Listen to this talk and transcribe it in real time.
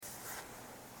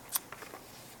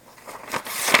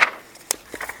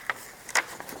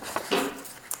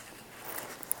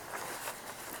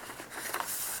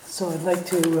So I'd like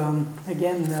to, I'm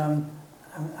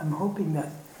hoping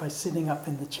that by sitting up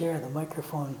in the chair, the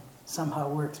microphone somehow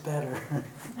works better.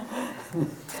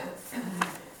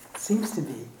 Seems to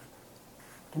be.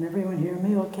 Can everyone hear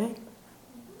me okay?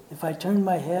 If I turn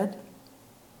my head?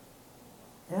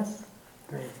 Yes?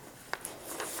 Great.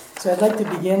 So I'd like to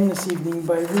begin this evening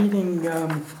by reading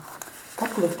a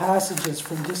couple of passages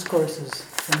from discourses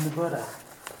from the Buddha.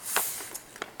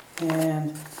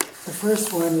 And the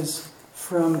first one is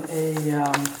from a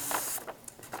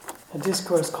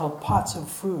discourse called Pots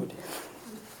of Food.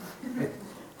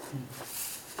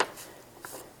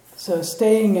 So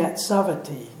staying at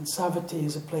Savatthi, and Savatthi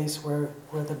is a place where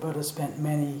the Buddha spent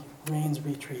many rains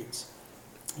retreats.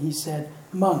 He said,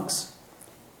 "Monks,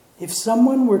 if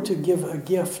someone were to give a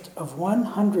gift of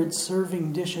 100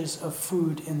 serving dishes of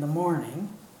food in the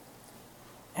morning,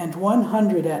 and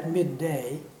 100 at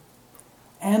midday,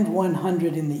 and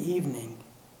 100 in the evening,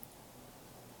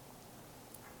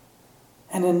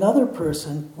 and another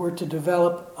person were to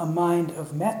develop a mind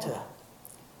of metta,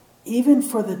 even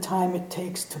for the time it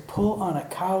takes to pull on a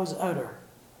cow's udder,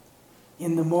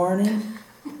 in the morning,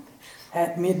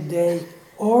 at midday,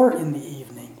 or in the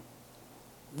evening,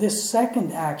 this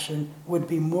second action would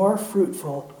be more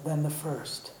fruitful than the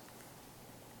first.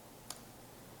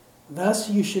 Thus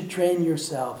you should train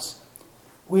yourselves.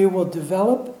 We will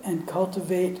develop and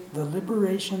cultivate the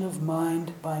liberation of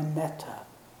mind by metta.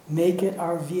 Make it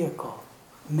our vehicle.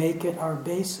 Make it our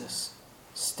basis.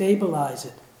 Stabilize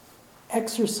it.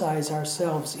 Exercise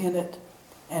ourselves in it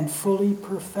and fully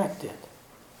perfect it.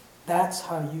 That's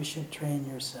how you should train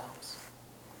yourselves."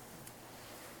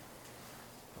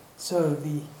 So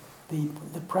the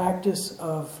practice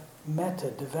of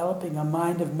metta, developing a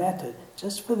mind of metta,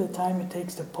 just for the time it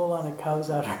takes to pull on a cow's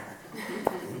udder,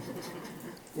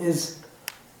 is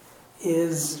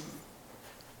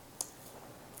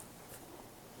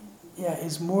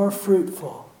more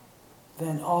fruitful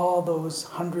than all those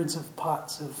hundreds of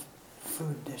pots of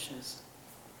food dishes.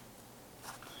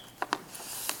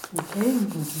 Okay,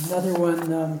 another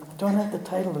one, don't have the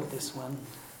title of this one.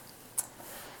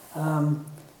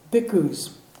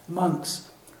 Bhikkhus, monks,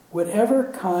 whatever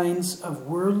kinds of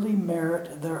worldly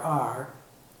merit there are,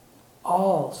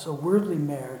 all, so worldly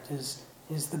merit is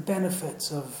the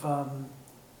benefits of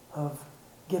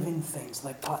giving things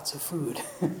like pots of food,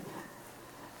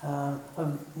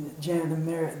 of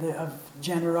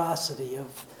generosity,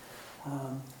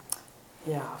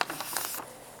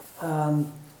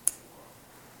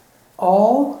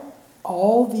 all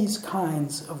these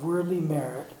kinds of worldly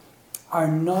merit are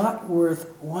not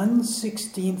worth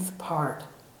 1/16th part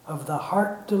of the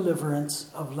heart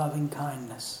deliverance of loving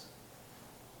kindness.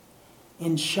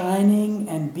 In shining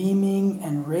and beaming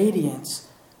and radiance,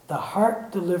 the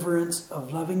heart deliverance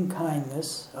of loving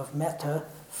kindness, of metta,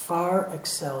 far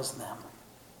excels them.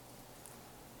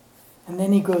 And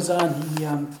then he goes on,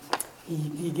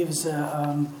 he gives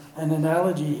an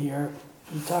analogy here.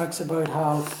 He talks about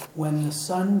how when the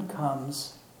sun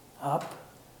comes up,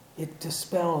 it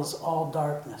dispels all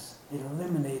darkness. It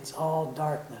eliminates all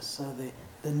darkness. So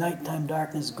the nighttime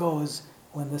darkness goes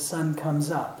when the sun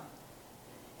comes up.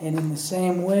 And in the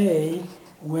same way,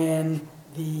 when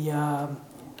the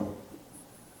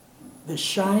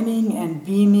shining and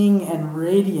beaming and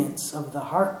radiance of the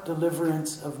heart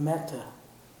deliverance of metta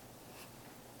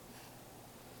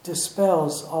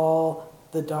dispels all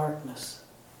the darkness.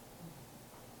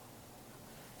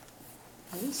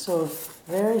 So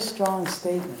very strong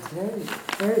statements, very,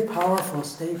 very powerful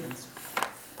statements,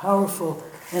 powerful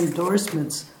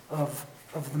endorsements of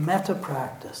the metta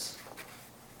practice.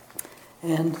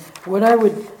 And what I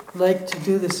would like to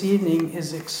do this evening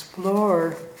is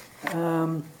explore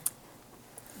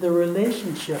the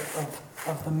relationship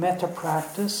of the metta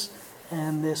practice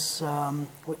and this,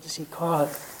 what does he call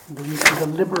it, the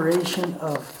liberation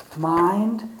of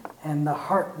mind and the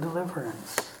heart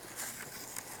deliverance.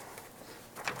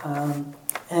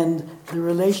 And the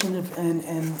relation of, and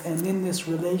in this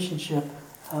relationship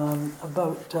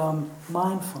about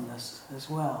mindfulness as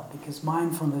well, because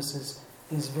mindfulness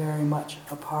is very much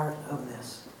a part of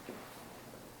this.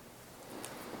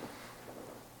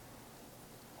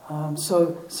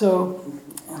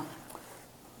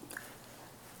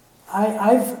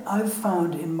 I've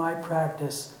found in my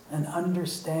practice an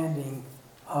understanding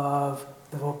of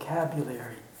the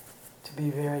vocabulary to be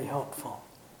very helpful.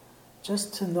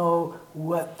 Just to know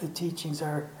what the teachings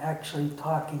are actually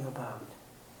talking about.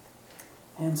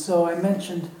 And so I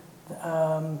mentioned,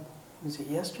 was it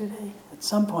yesterday? At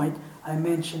some point I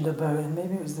mentioned about, and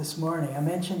maybe it was this morning, I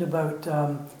mentioned about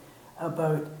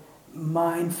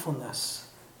mindfulness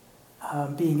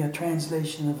being a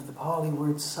translation of the Pali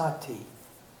word sati.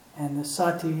 And the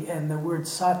sati, and the word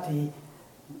sati,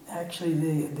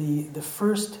 actually the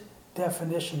first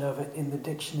definition of it in the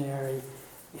dictionary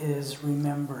is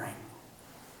remembering.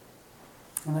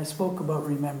 And I spoke about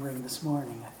remembering this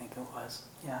morning, I think it was.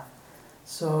 Yeah.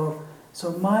 So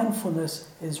mindfulness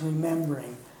is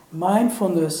remembering.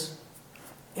 Mindfulness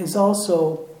is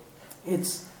also,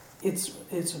 it's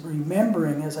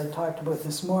remembering, as I talked about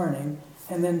this morning,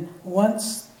 and then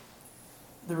once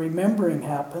the remembering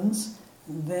happens,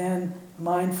 then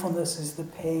mindfulness is the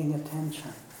paying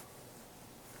attention.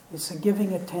 It's the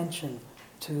giving attention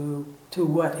to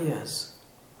what is.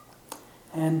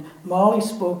 And Molly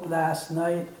spoke last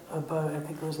night about, I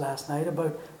think it was last night,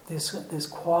 about this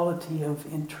quality of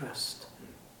interest.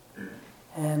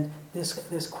 And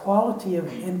this quality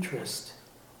of interest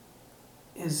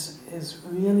is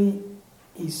really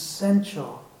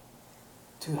essential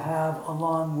to have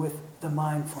along with the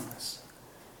mindfulness.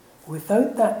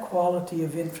 Without that quality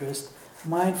of interest,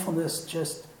 mindfulness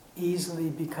just easily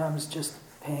becomes just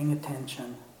paying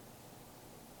attention.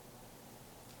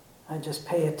 I just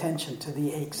pay attention to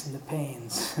the aches and the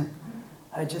pains.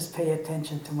 I just pay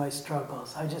attention to my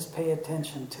struggles. I just pay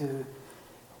attention to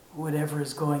whatever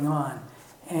is going on.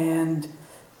 And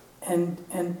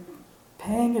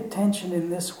paying attention in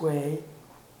this way,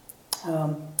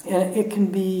 it can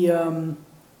be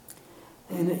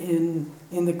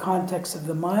in the context of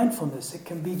the mindfulness, it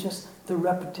can be just the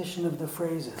repetition of the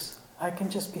phrases. I can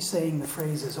just be saying the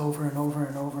phrases over and over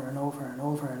and over and over and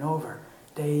over and over,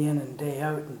 day in and day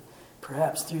out, and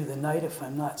perhaps through the night if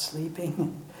I'm not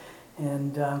sleeping.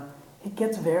 And it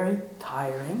gets very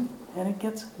tiring and it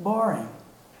gets boring.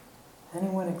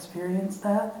 Anyone experience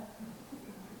that?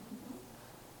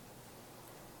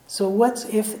 So what's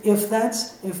if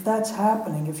that's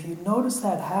happening, if you notice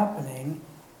that happening,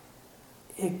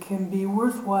 it can be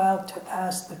worthwhile to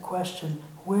ask the question,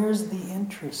 where's the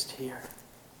interest here?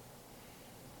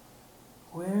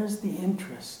 Where's the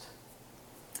interest?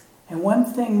 And one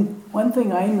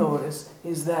thing I notice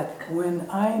is that when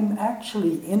I'm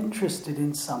actually interested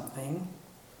in something,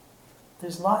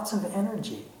 there's lots of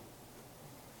energy.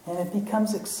 And it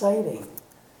becomes exciting.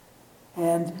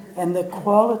 And the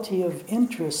quality of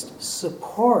interest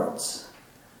supports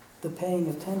the paying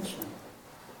attention.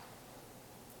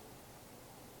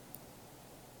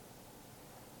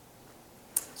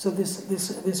 So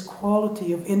this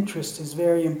quality of interest is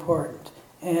very important.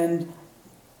 And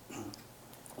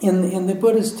in the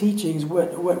Buddha's teachings,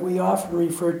 what we often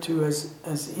refer to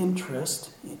as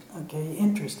interest, okay,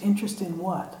 interest in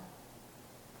what?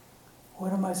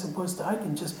 What am I supposed to? I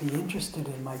can just be interested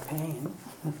in my pain.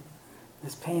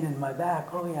 This pain in my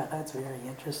back. Oh yeah, that's very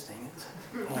interesting. It's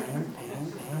pain,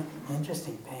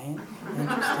 interesting pain,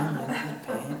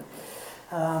 pain.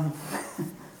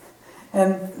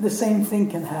 And the same thing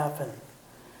can happen.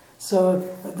 So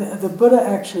the Buddha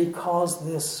actually calls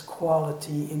this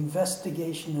quality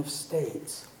investigation of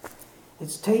states.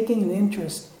 It's taking an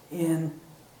interest in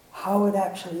how it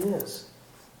actually is.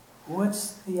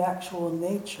 What's the actual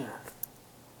nature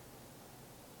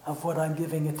of what I'm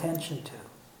giving attention to?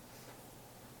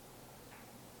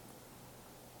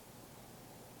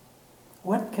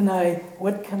 What can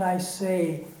I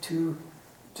say to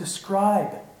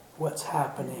describe what's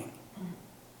happening,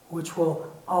 which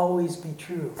will always be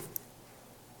true?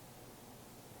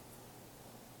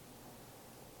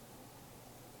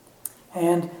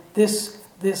 And this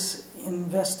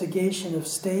investigation of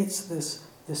states, this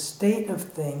state of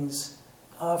things,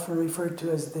 often referred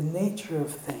to as the nature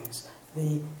of things,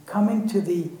 the coming to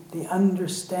the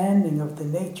understanding of the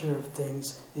nature of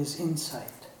things is insight.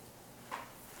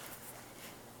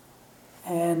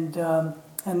 And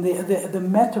the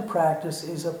metta practice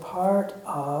is a part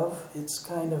of, it's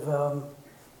kind of,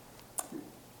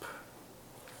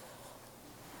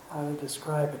 how to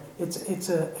describe it? It's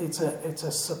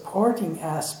a supporting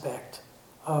aspect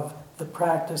of the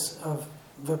practice of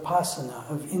vipassana,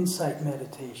 of insight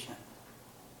meditation.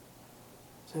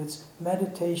 So it's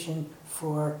meditation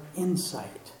for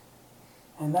insight.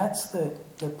 And that's the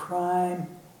prime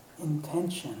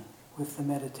intention with the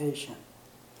meditation.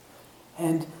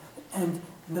 And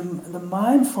the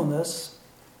mindfulness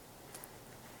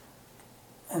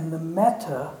and the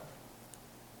metta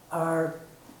are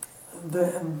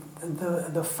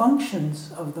the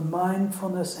functions of the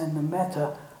mindfulness and the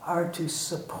metta are to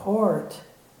support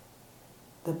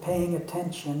the paying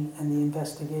attention and the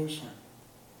investigation.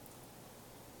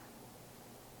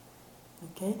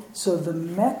 Okay? So the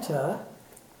metta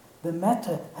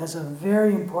has a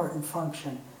very important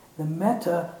function. The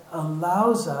metta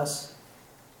allows us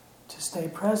to stay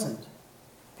present,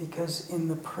 because in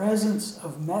the presence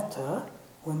of metta,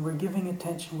 When we're giving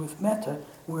attention with metta,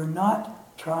 we're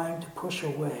not trying to push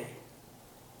away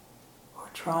or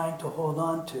trying to hold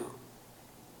on to.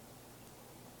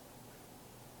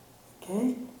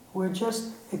 Okay? We're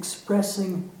just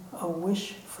expressing a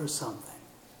wish for something.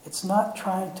 It's not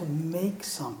trying to make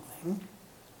something.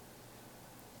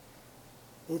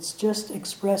 It's just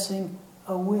expressing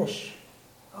a wish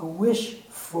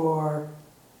for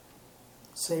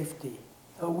safety,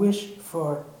 a wish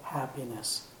for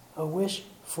happiness, a wish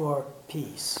for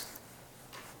peace.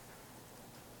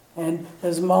 And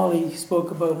as Molly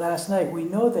spoke about last night, we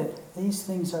know that these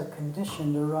things are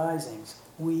conditioned arisings.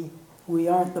 We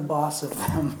aren't the boss of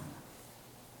them.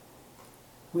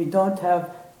 We don't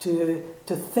have to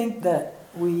think that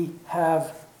we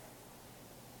have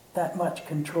that much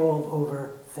control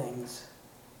over things.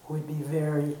 Would be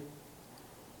very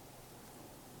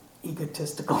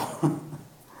egotistical,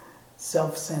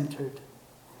 self-centered,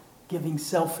 giving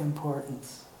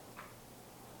self-importance.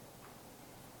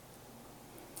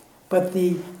 But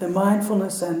the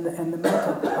mindfulness and the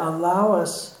metta allow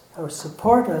us or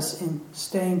support us in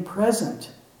staying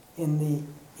present in the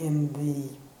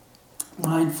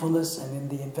mindfulness and in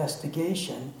the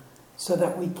investigation, so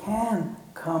that we can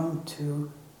come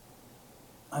to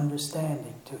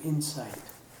understanding, to insight.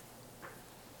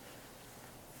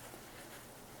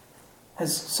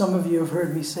 As some of you have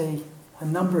heard me say a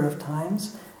number of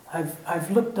times, I've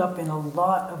looked up in a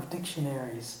lot of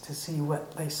dictionaries to see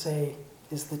what they say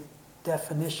is the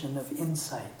definition of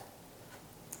insight.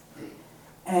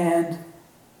 And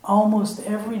almost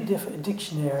every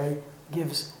dictionary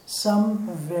gives some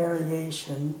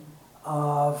variation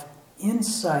of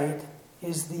insight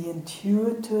is the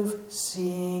intuitive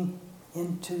seeing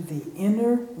into the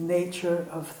inner nature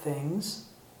of things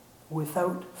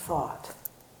without thought.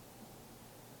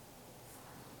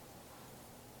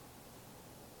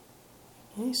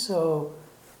 Okay, so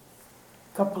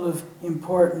a couple of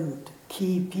important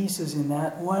key pieces in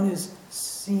that. One is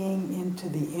seeing into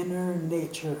the inner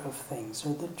nature of things,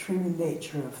 or the true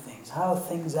nature of things, how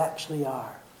things actually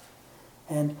are,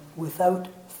 and without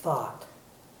thought.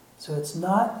 So it's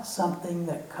not something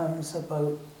that comes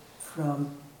about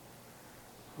from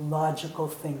logical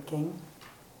thinking.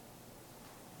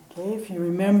 Okay, if you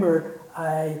remember,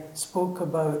 I spoke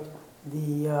about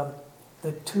the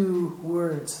two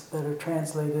words that are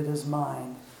translated as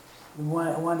mind.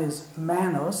 One is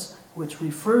manos, which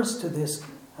refers to this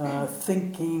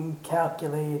thinking,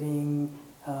 calculating,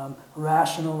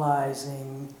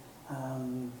 rationalizing,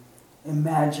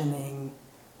 imagining,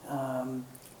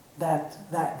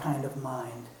 that kind of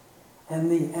mind.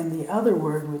 And the other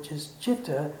word, which is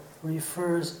citta,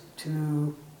 refers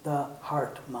to the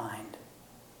heart mind.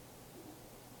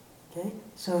 Okay?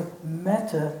 So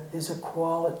metta is a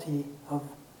quality of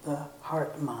the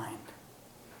heart mind.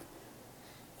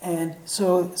 And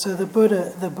so the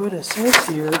Buddha says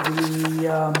here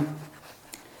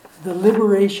the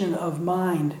liberation of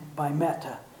mind by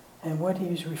metta, and what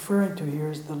he's referring to here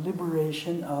is the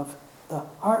liberation of the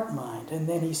heart mind, and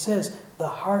then he says the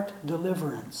heart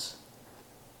deliverance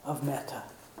of metta.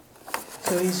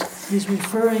 So he's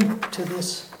referring to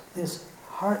this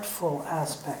heartful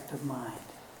aspect of mind,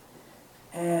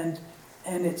 and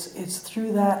it's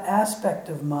through that aspect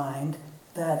of mind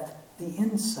that the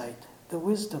insight, the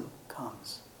wisdom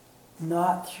comes,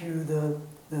 not through the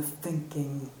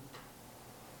thinking,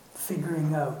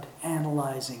 figuring out,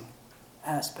 analyzing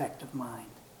aspect of mind.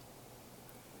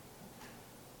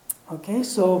 Okay,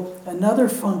 so another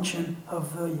function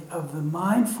of the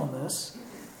mindfulness,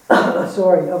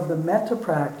 of the metta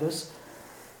practice,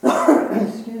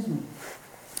 excuse me.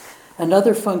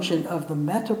 Another function of the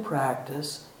metta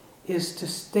practice is to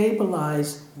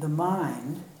stabilize the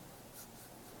mind,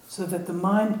 so that the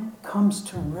mind comes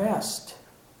to rest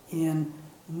in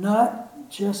not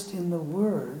just in the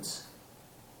words,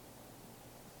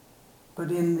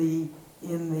 but in the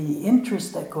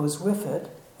interest that goes with it,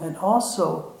 and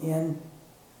also in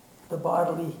the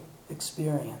bodily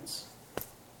experience,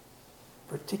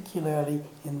 particularly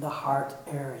in the heart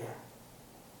area.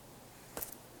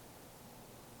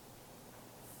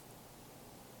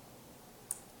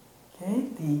 Okay,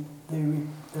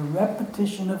 the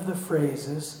repetition of the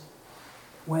phrases,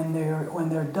 when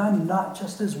they're done not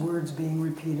just as words being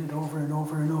repeated over and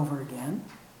over and over again,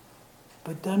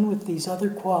 but done with these other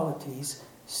qualities,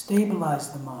 stabilize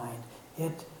the mind.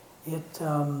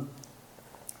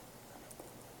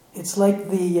 It's like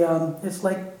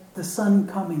the sun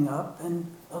coming up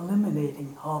and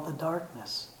eliminating all the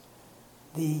darkness.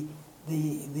 The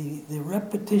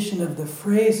repetition of the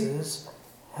phrases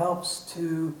helps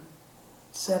to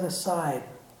set aside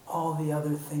all the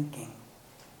other thinking,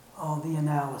 all the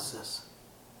analysis,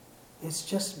 It's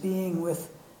just being with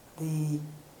the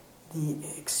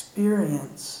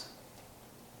experience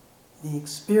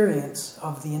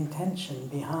of the intention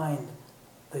behind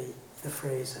the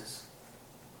phrases.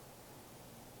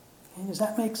 Okay, does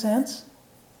that make sense?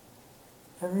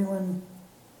 Everyone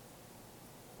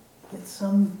get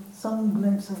some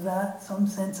glimpse of that, some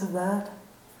sense of that?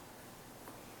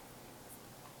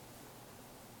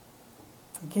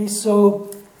 Okay, so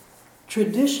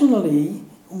traditionally,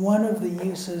 one of the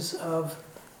uses of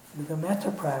the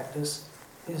Metta practice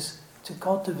is to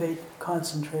cultivate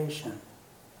concentration.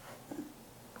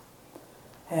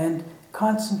 And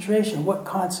concentration, what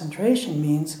concentration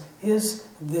means is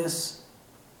this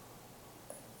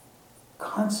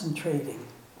concentrating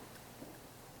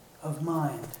of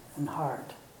mind and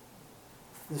heart,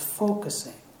 this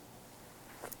focusing.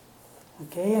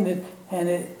 Okay, and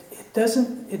it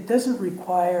doesn't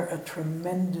require a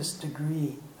tremendous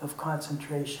degree of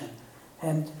concentration,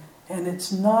 and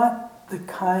it's not the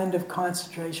kind of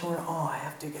concentration where I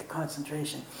have to get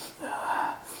concentration.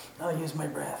 I'll use my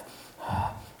breath.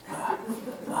 I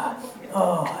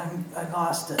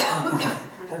lost it.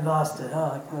 I lost it.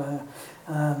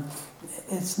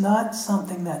 It's not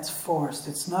something that's forced.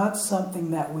 It's not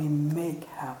something that we make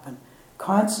happen.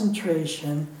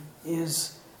 Concentration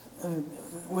is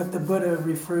what the Buddha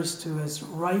refers to as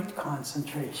right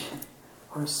concentration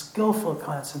or skillful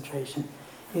concentration,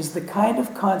 is the kind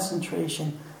of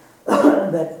concentration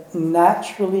that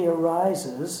naturally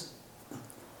arises.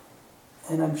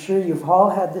 And I'm sure you've all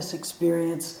had this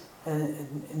experience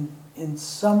in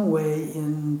some way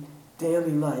in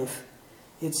daily life.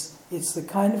 It's the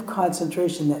kind of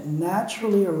concentration that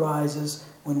naturally arises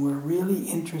when we're really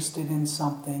interested in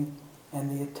something and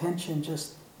the attention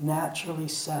just naturally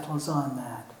settles on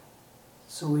that.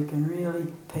 So we can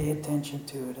really pay attention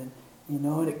to it. And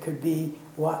it could be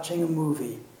watching a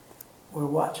movie. We're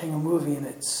watching a movie and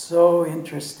it's so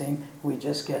interesting, we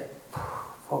just get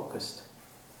focused.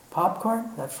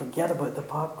 Popcorn? Forget about the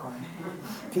popcorn.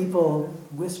 People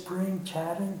whispering,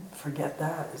 chatting, forget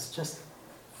that. It's just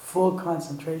full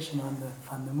concentration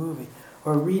on the movie.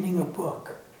 Or reading a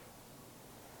book.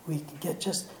 We get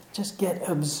just get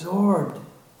absorbed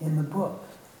in the book.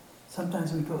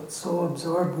 Sometimes we go so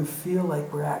absorbed we feel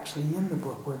like we're actually in the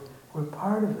book. We're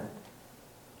part of it.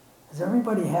 Has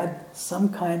everybody had some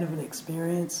kind of an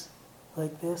experience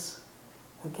like this?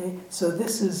 Okay, so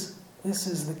this is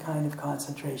the kind of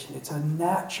concentration. It's a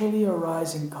naturally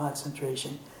arising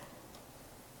concentration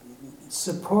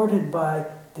supported by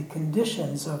the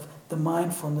conditions of the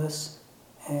mindfulness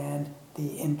and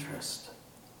the interest.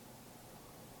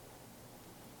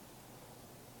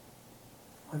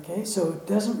 Okay, so it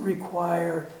doesn't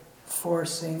require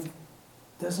forcing,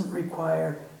 doesn't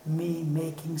require me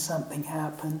making something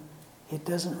happen. It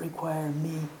doesn't require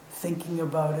me thinking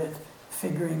about it,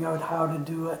 figuring out how to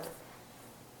do it.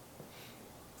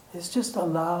 It's just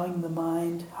allowing the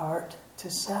mind, heart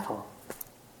to settle.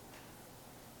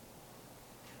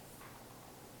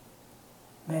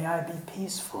 May I be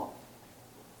peaceful.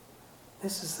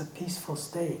 This is the peaceful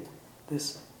state,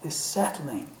 this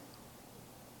settling.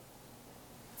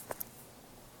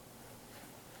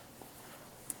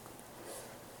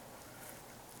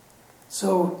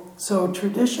 So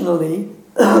traditionally,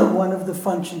 one of the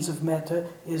functions of metta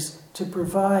is to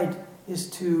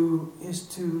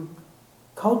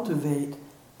cultivate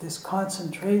this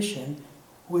concentration,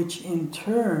 which in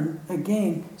turn,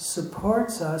 again,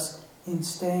 supports us in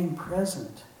staying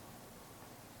present.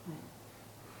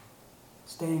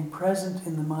 Staying present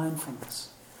in the mindfulness.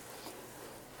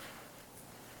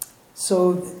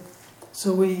 So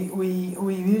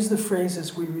we use the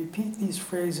phrases, we repeat these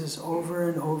phrases over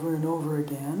and over and over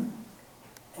again,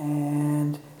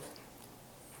 and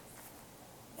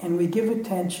we give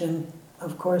attention,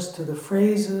 of course, to the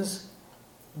phrases,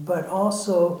 but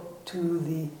also to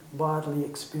the bodily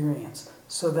experience,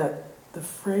 so that the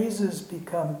phrases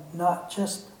become not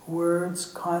just words,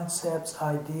 concepts,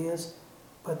 ideas,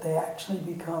 but they actually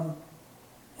become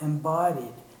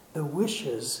embodied. The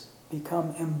wishes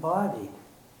become embodied.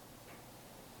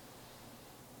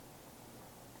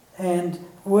 And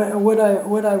what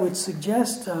I would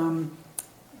suggest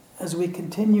as we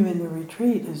continue in the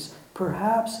retreat is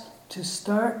perhaps to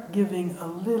start giving a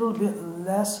little bit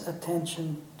less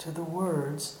attention to the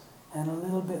words and a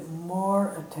little bit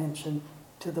more attention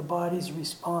to the body's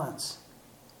response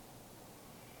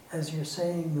as you're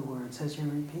saying the words, as you're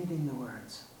repeating the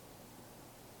words.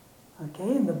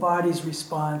 Okay, and the body's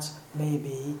response may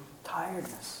be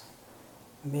tiredness,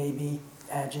 maybe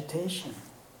agitation,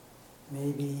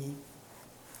 maybe,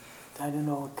 I don't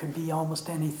know, it could be almost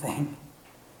anything.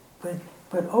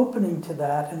 but opening to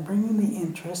that and bringing the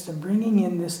interest and bringing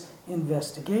in this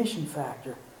investigation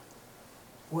factor.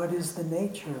 What is the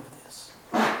nature of this?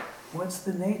 What's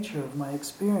the nature of my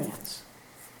experience?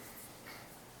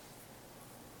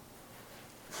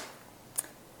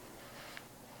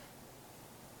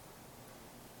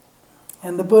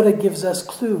 And the Buddha gives us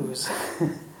clues.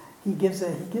 He gives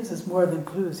us more than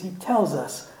clues. He tells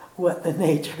us what the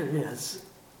nature is.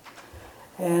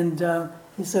 And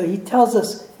so he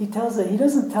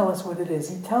doesn't tell us what it is.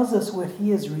 He tells us what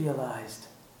he has realized,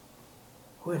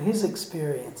 what his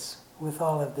experience with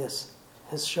all of this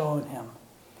has shown him.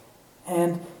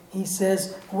 And he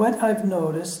says, what I've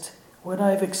noticed, what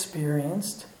I've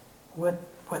experienced, what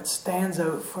stands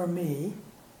out for me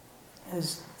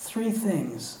is three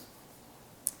things.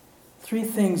 Three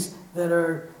things that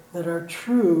are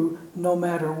true no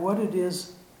matter what it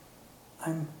is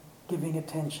I'm giving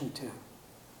attention to.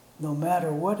 No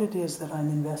matter what it is that I'm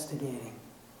investigating.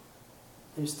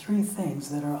 There's three things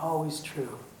that are always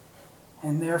true,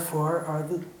 and therefore are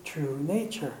the true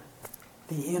nature,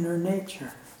 the inner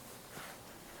nature.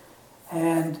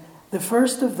 And the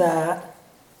first of that,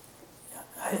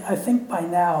 I think by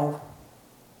now,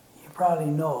 you probably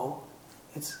know,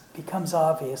 it becomes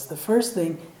obvious. The first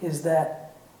thing is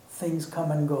that things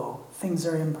come and go. Things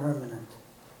are impermanent.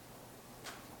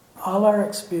 All our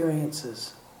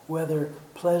experiences, whether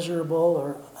pleasurable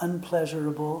or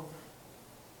unpleasurable,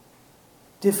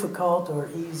 difficult or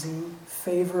easy,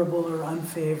 favorable or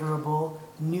unfavorable,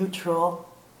 neutral,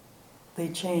 they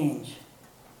change.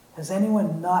 Has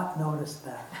anyone not noticed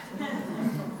that?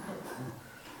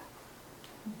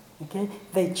 Okay?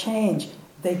 They change.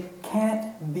 They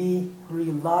can't be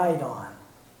relied on.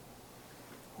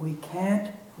 We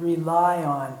can't rely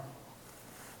on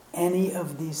any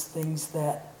of these things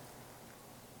that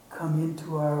come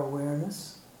into our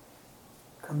awareness,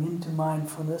 come into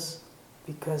mindfulness,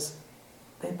 because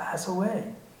they pass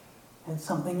away. And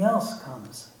something else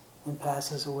comes and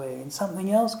passes away. And something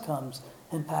else comes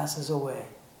and passes away.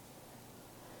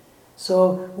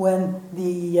 So when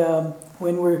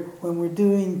we're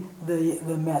doing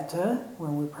the metta,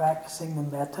 when we're practicing the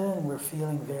metta and we're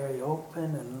feeling very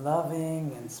open and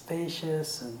loving and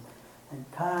spacious and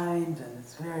kind and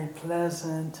it's very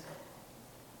pleasant,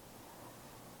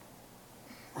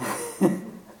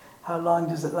 how long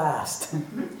does it last?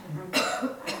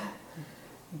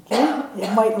 Okay?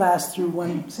 It might last through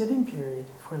one sitting period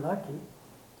if we're lucky.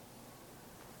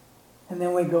 And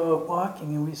then we go out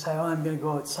walking and we say, oh, I'm going to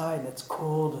go outside and it's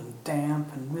cold and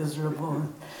damp and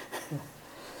miserable.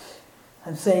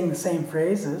 I'm saying the same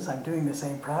phrases, I'm doing the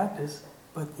same practice,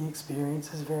 but the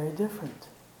experience is very different.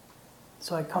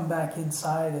 So I come back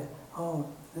inside and, oh,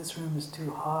 this room is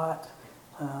too hot.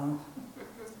 Oh,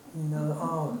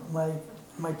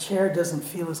 my chair doesn't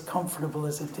feel as comfortable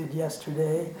as it did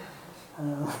yesterday.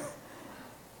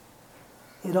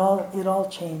 It all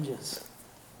changes.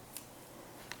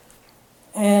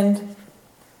 And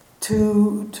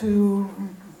to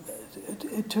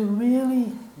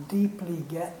really deeply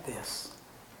get this,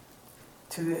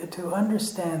 to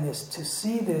understand this, to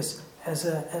see this as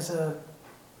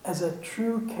a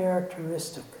true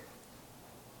characteristic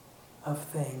of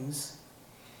things,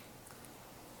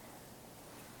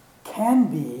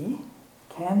 can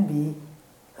be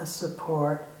a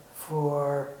support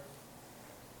for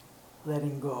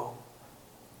letting go.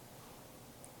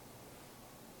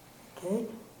 Okay?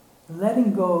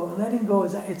 Letting go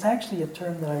is, it's actually a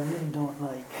term that I really don't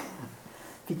like.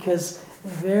 Because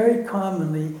very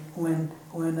commonly when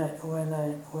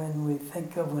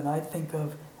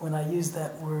I use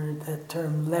that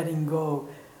term letting go,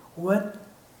 what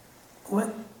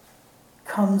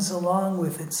comes along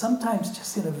with it, sometimes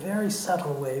just in a very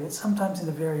subtle way, but sometimes in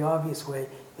a very obvious way,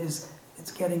 is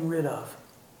it's getting rid of.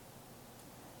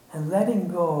 And letting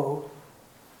go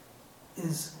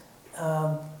is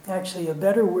actually a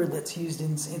better word that's used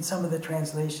in some of the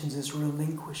translations is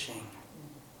relinquishing.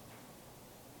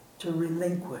 To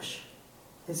relinquish.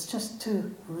 It's just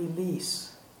to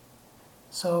release.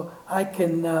 So I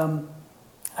can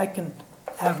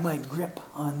have my grip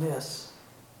on this.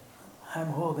 I'm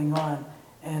holding on,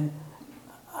 and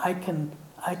I can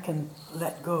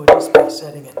let go just by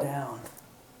setting it down.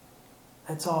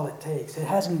 That's all it takes. It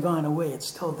hasn't gone away, it's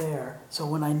still there. So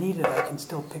when I need it, I can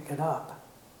still pick it up.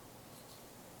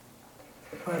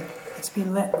 But it's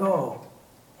been let go.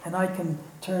 And I can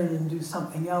turn and do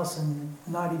something else and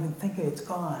not even think it's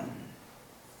gone.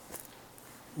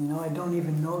 I don't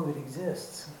even know it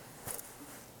exists.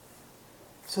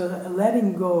 So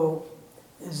letting go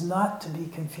is not to be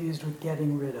confused with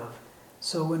getting rid of.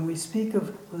 So when we speak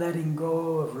of letting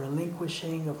go, of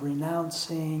relinquishing, of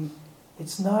renouncing,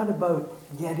 It's not about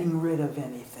getting rid of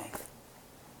anything.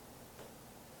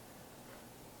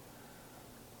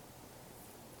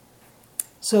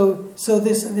 So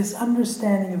this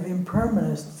understanding of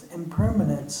impermanence,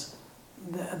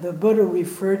 the Buddha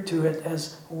referred to it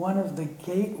as one of the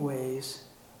gateways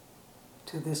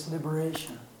to this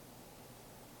liberation.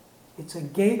 It's a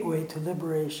gateway to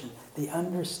liberation, the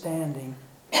understanding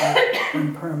of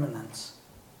impermanence.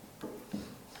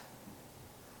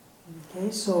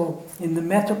 Okay, so in the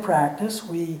Metta practice,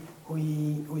 we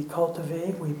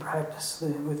cultivate, we practice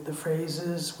with the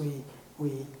phrases,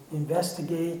 we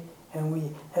investigate,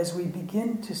 and as we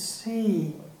begin to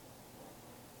see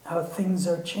how things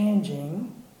are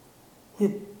changing,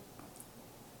 it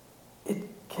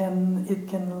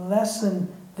can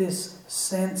lessen this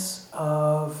sense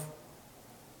of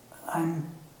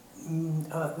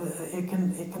it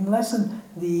can lessen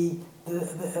the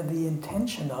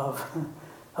intention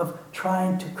of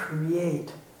trying to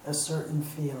create a certain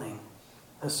feeling,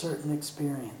 a certain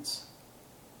experience.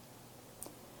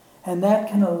 And that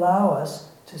can allow us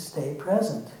to stay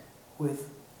present with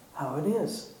how it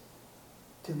is,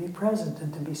 to be present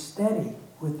and to be steady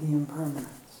with the impermanence.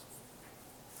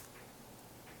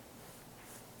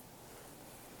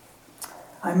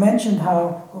 I mentioned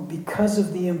how, because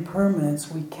of the impermanence,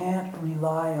 we can't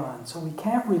rely on. So we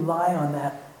can't rely on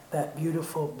that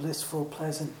beautiful, blissful,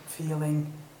 pleasant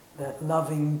feeling, that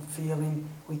loving feeling.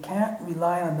 We can't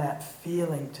rely on that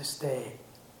feeling to stay.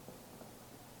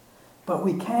 But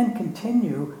we can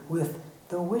continue with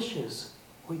the wishes.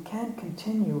 We can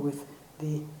continue with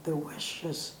the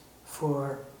wishes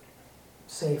for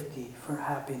safety, for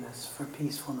happiness, for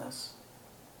peacefulness.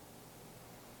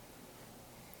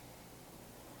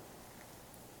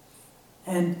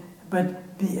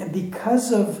 But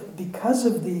because of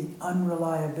the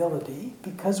unreliability,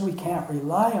 because we can't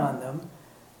rely on them,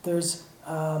 there's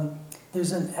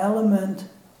an element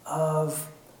of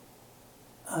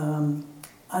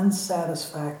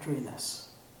unsatisfactoriness,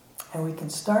 and we can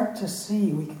start to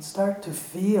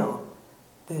feel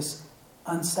this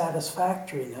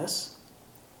unsatisfactoriness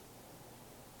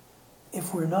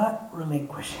if we're not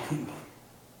relinquishing,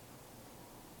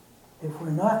 if we're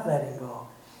not letting go.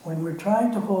 When we're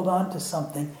trying to hold on to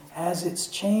something as it's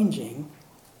changing,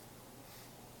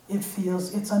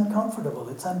 it's uncomfortable,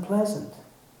 it's unpleasant.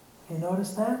 You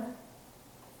notice that?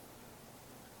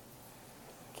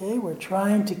 Okay, we're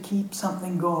trying to keep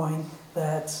something going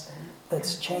that's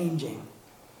changing.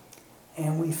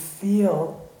 And we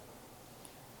feel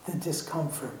the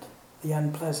discomfort, the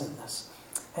unpleasantness.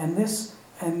 And this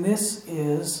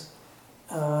is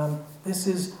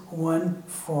one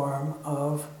form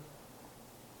of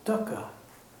dukkha,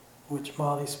 which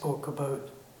Molly spoke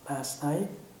about last night.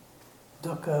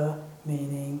 Dukkha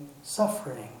meaning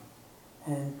suffering.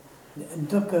 And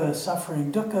dukkha,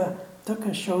 suffering,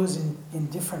 dukkha shows in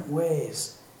different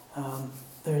ways.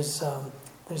 There's the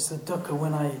dukkha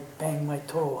when I bang my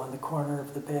toe on the corner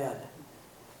of the bed.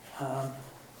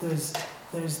 There's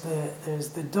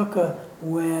the dukkha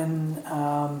when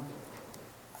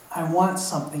I want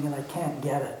something and I can't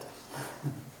get it.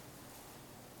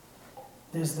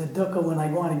 There's the dukkha when I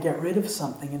want to get rid of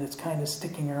something and it's kind of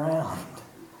sticking around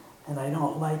and I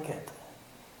don't like it.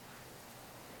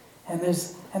 And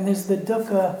there's the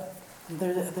dukkha.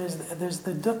 There's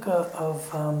the dukkha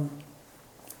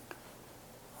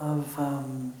of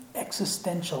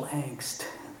existential angst.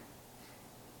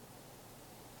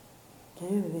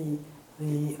 Okay,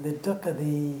 the dukkha,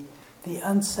 the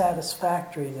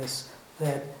unsatisfactoriness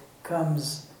that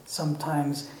comes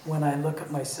sometimes when I look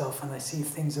at myself and I see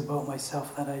things about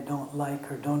myself that I don't like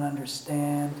or don't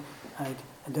understand. I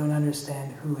don't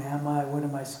understand, who am I? What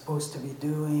am I supposed to be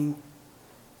doing?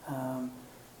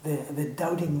 The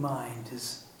doubting mind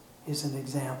is an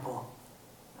example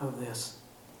of this.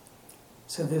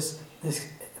 So this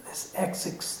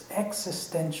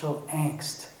existential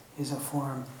angst is a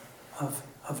form of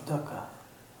dukkha,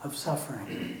 of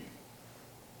suffering.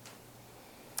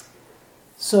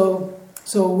 So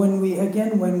when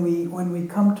we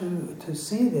come to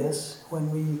see this, when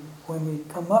we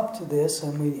come up to this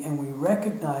and we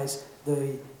recognize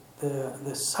the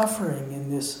suffering in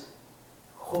this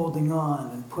holding on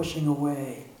and pushing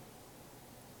away,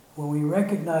 when we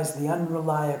recognize the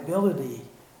unreliability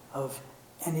of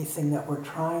anything that we're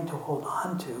trying to hold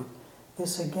on to,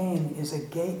 this again is a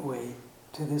gateway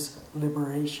to this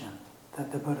liberation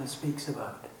that the Buddha speaks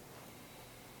about.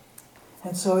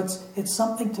 And so it's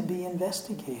something to be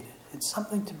investigated. It's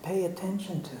something to pay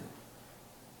attention to.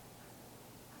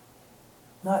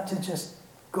 Not to just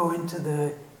go into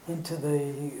the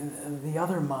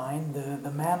other mind,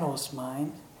 the manos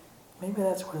mind. Maybe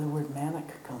that's where the word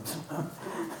manic comes from.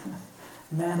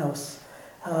 Manos.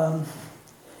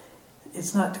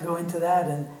 It's not to go into that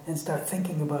and start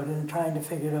thinking about it and trying to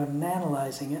figure it out and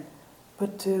analyzing it,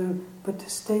 but to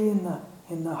stay in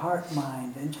the heart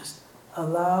mind and just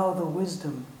allow the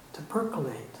wisdom to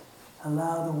percolate,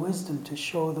 allow the wisdom to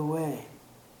show the way.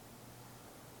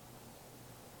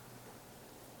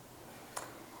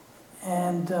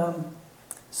 And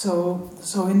so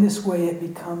in this way it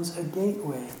becomes a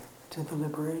gateway to the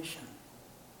liberation.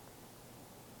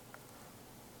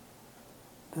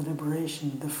 The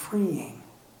liberation, the freeing,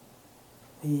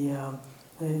 the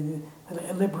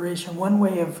liberation. One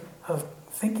way of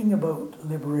thinking about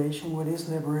liberation, what is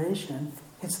liberation?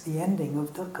 It's the ending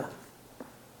of dukkha,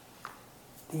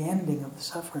 the ending of the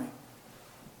suffering.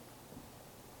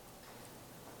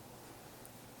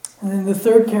 And then the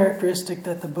third characteristic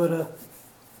that the Buddha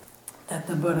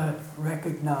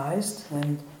recognized,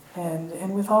 and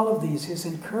with all of these, his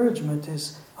encouragement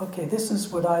is, okay, this is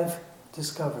what I've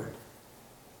discovered.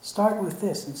 Start with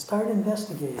this and start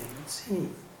investigating and see.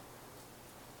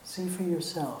 See for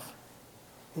yourself.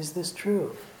 Is this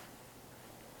true?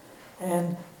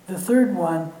 And the third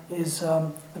one is,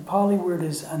 the Pali word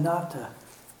is anatta.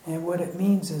 And what it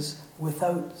means is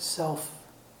without self,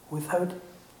 without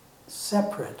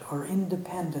separate or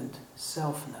independent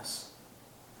selfness.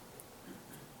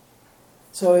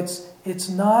 So it's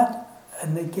not a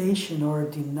negation or a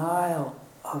denial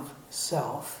of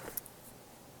self.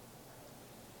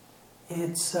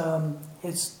 It's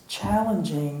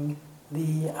challenging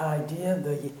the idea,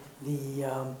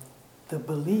 the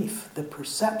belief, the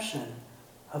perception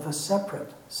of a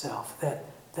separate self, that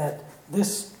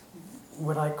this,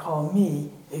 what I call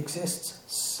me, exists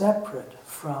separate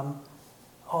from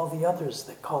all the others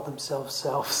that call themselves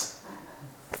selves,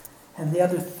 and the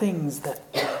other things that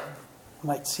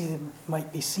might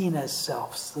be seen as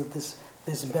selves. So this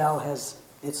bell has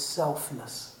its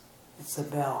selfness. It's a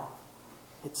bell.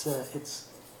 It's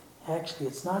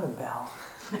not a bell.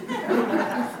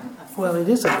 Well, it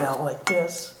is a bell like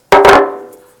this.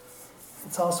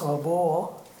 It's also a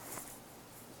bowl.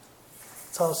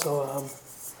 It's also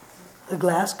a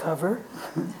glass cover.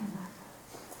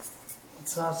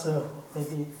 It's also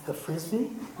maybe a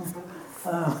frisbee.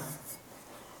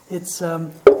 It's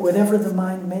whatever the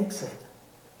mind makes it.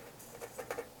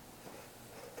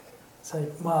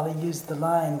 So Mali used the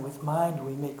line, with mind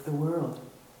we make the world.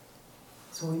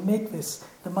 So we make this,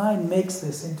 the mind makes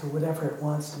this into whatever it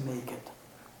wants to make it.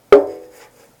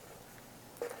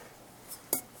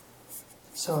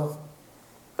 So,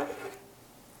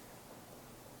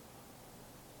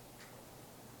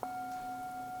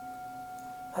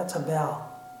 that's a bell.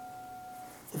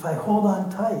 If I hold on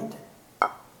tight,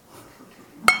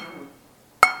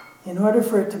 in order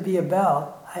for it to be a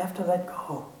bell, I have to let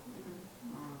go.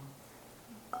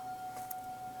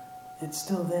 It's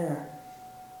still there.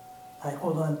 I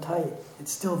hold on tight.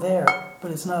 It's still there,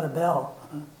 but it's not a bell.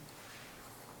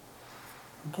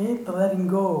 Okay? The letting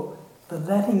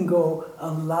go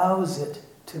allows it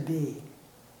to be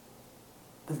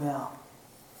the bell.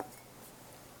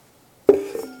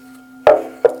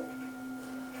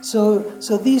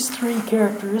 So these three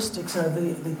characteristics are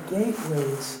the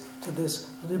gateways to this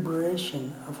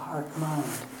liberation of heart-mind.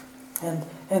 And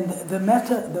the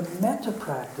metta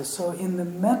practice. So in the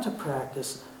metta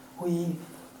practice, we've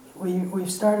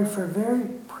started for very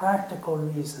practical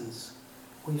reasons.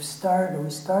 We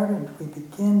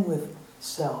begin with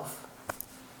self.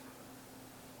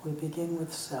 We begin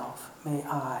with self, may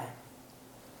I.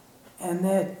 And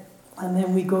then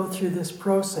we go through this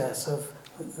process of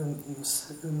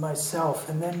myself,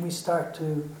 and then we start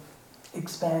to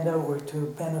expand outward to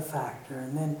a benefactor,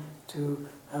 and then to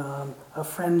a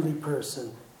friendly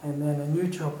person, and then a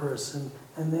neutral person,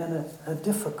 and then a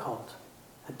difficult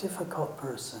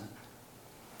person.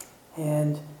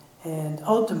 And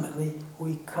ultimately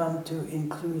we come to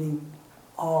including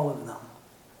all of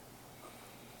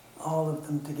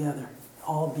them together,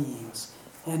 all beings.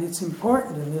 And it's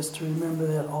important in this to remember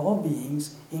that all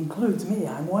beings includes me.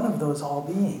 I'm one of those all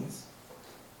beings.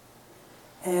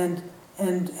 And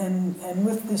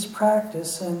with this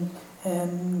practice,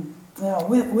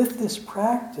 with this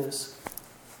practice,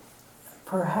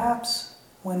 perhaps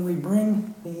when we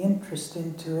bring the interest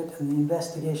into it and the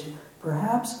investigation,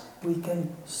 perhaps we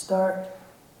can start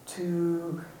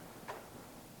to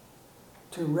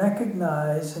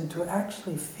recognize and to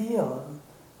actually feel,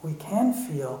 we can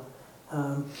feel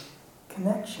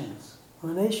connections,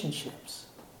 relationships.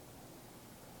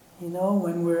 You know,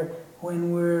 when we're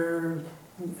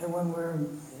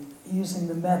using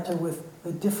the metta with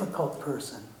a difficult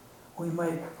person, we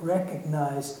might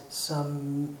recognize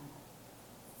some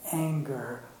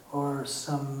anger or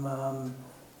some,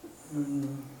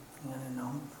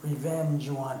 revenge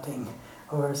wanting,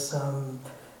 or some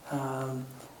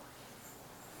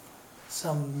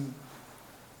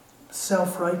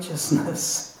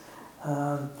self-righteousness.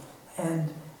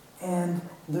 And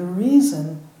the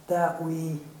reason that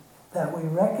we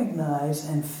recognize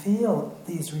and feel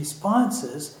these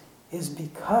responses is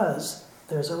because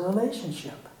there's a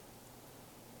relationship.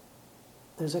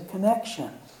 There's a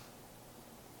connection.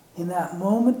 In that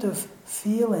moment of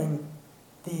feeling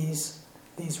these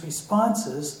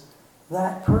responses,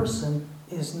 that person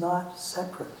is not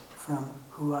separate from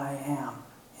who I am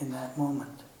in that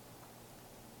moment.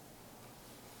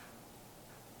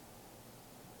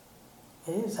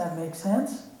 Okay, does that make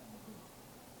sense?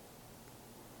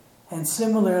 And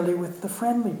similarly with the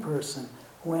friendly person,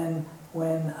 when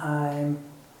I'm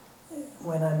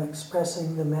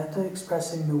expressing the metta,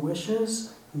 expressing the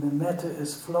wishes, the metta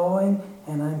is flowing,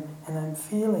 and I'm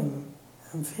feeling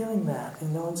that,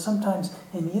 and sometimes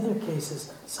in either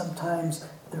cases, sometimes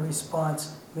the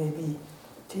response may be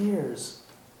tears,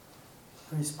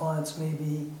 the response may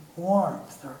be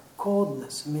warmth or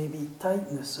coldness, maybe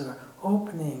tightness or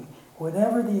opening,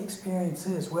 whatever the experience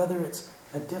is, whether it's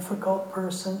a difficult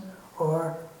person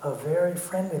or a very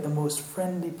friendly, the most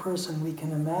friendly person we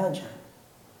can imagine.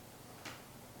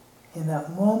 In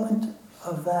that moment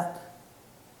of that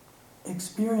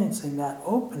experiencing that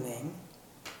opening,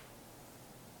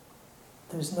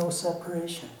 there's no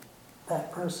separation.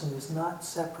 That person is not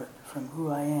separate from who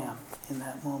I am in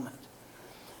that moment.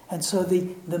 And so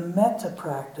the metta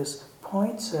practice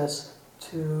points us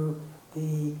to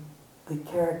the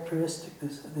characteristic,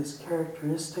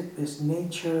 this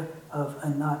nature of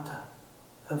anatta,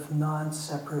 of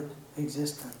non-separate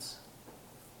existence.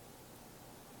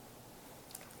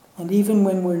 And even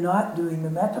when we're not doing the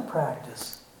metta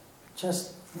practice,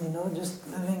 just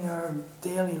living our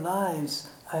daily lives,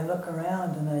 I look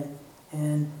around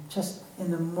and just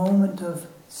in the moment of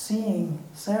seeing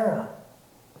Sarah,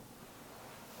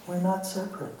 we're not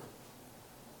separate.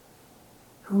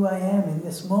 Who I am in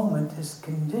this moment is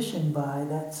conditioned by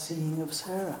that seeing of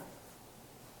Sarah.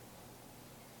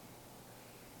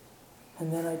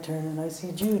 And then I turn and I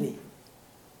see Judy.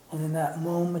 And in that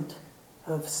moment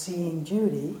of seeing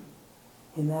Judy,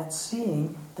 in that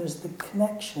seeing, there's the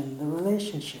connection, the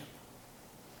relationship.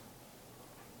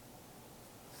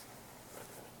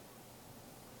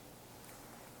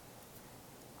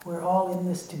 We're all in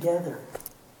this together.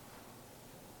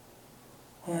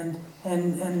 And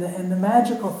the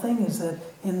magical thing is that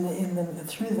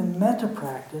through the metta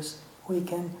practice, we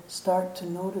can start to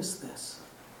notice this.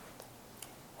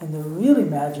 And the really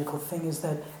magical thing is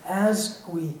that as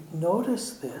we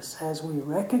notice this, as we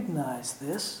recognize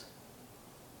this,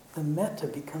 the metta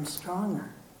becomes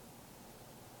stronger.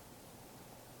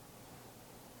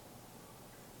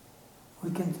 We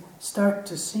can start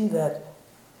to see that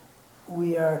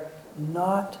we are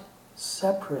not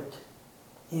separate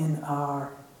in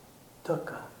our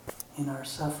dukkha, in our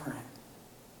suffering.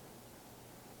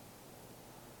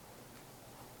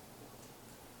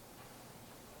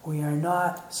 We are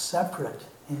not separate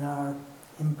in our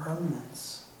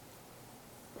impermanence.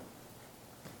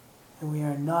 And we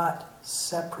are not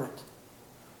separate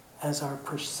as our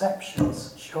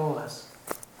perceptions show us.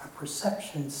 Our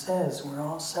perception says we're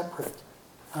all separate.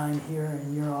 I'm here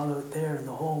and you're all out there and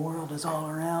the whole world is all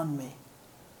around me.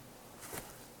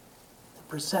 The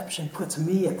perception puts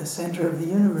me at the center of the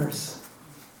universe.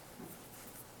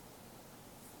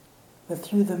 But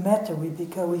through the metta we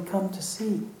come to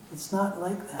see it's not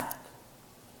like that.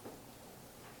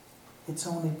 It's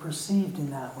only perceived in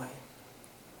that way.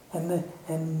 And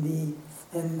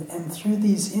through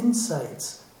these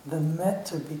insights, the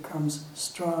metta becomes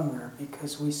stronger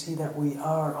because we see that we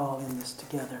are all in this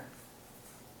together.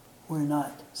 We're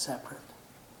not separate.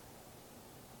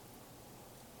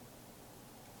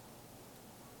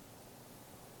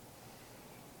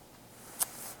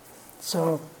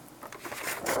 So,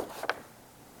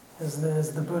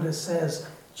 as the Buddha says,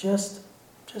 just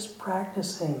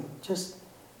practicing, just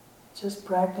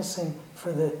practicing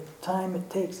for the time it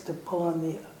takes to pull on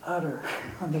the udder,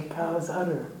 on the cow's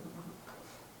udder,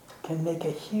 can make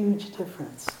a huge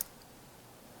difference.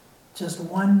 Just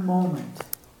one moment.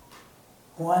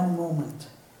 One moment.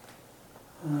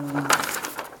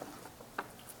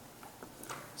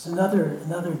 There's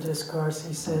another discourse,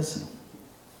 he says,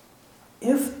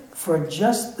 if for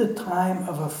just the time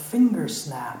of a finger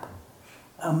snap,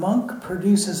 a monk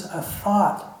produces a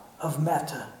thought of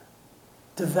metta,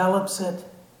 develops it,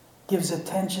 gives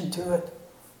attention to it,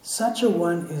 such a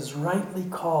one is rightly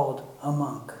called a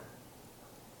monk.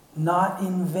 Not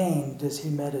in vain does he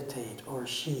meditate, or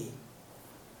she,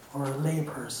 or a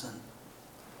layperson.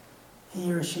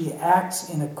 He or she acts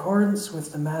in accordance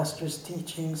with the Master's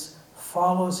teachings,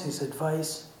 follows his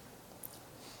advice.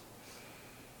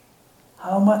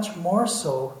 How much more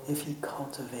so if he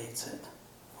cultivates it,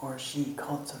 or she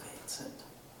cultivates it.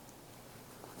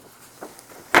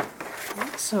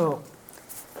 So,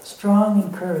 strong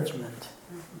encouragement.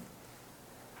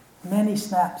 Many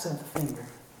snaps of the finger.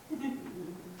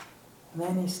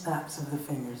 Many snaps of the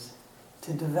fingers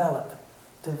to develop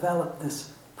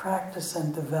this practice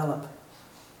and develop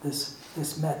this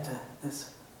metta,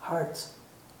 this heart's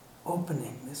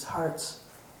opening, this heart's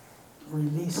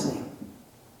releasing.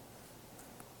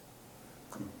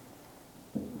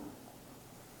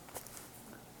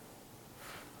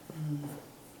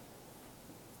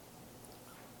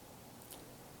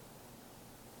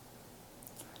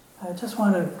 I just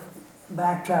want to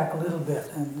backtrack a little bit,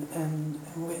 and in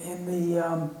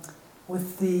the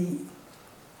with the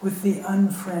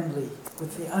unfriendly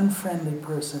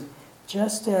person,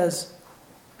 just as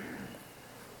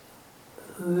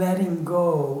letting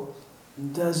go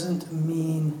doesn't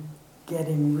mean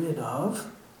getting rid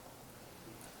of,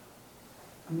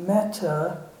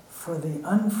 metta for the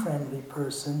unfriendly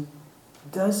person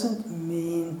doesn't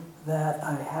mean that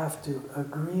I have to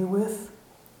agree with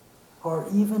or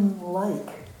even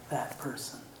like that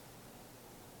person.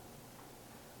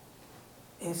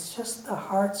 It's just the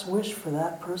heart's wish for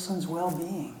that person's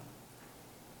well-being.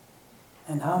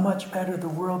 And how much better the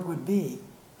world would be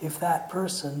if that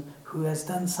person who has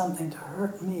done something to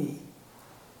hurt me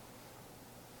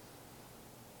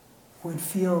would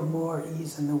feel more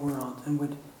ease in the world and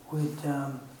would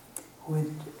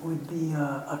be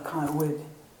would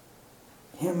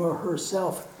him or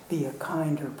herself be a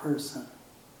kinder person.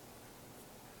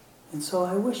 And so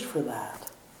I wish for that.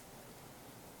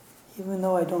 Even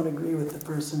though I don't agree with the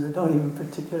person or don't even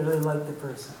particularly like the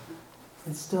person.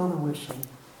 It's still the wishing.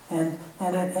 And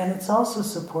it's also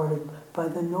supported by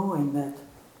the knowing that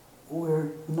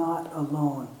we're not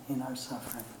alone in our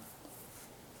suffering.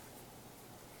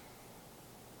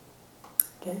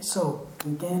 Okay, so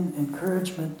again,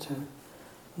 encouragement to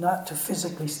not to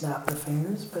physically snap the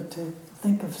fingers, but to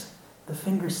think of the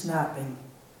finger snapping.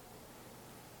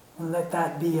 And let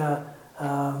that be a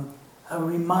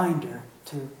reminder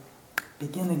to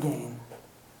begin again,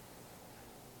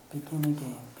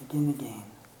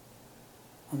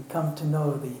 and come to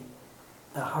know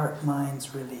the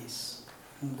heart-mind's release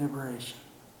and liberation.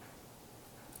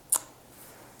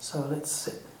 So let's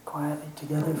sit quietly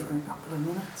together for a couple of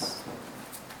minutes.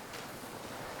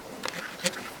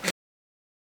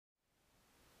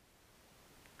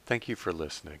 Thank you for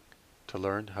listening. To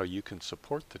learn how you can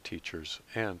support the teachers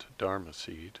and Dharma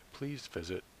Seed, please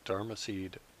visit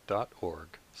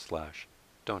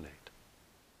dharmaseed.org/donate.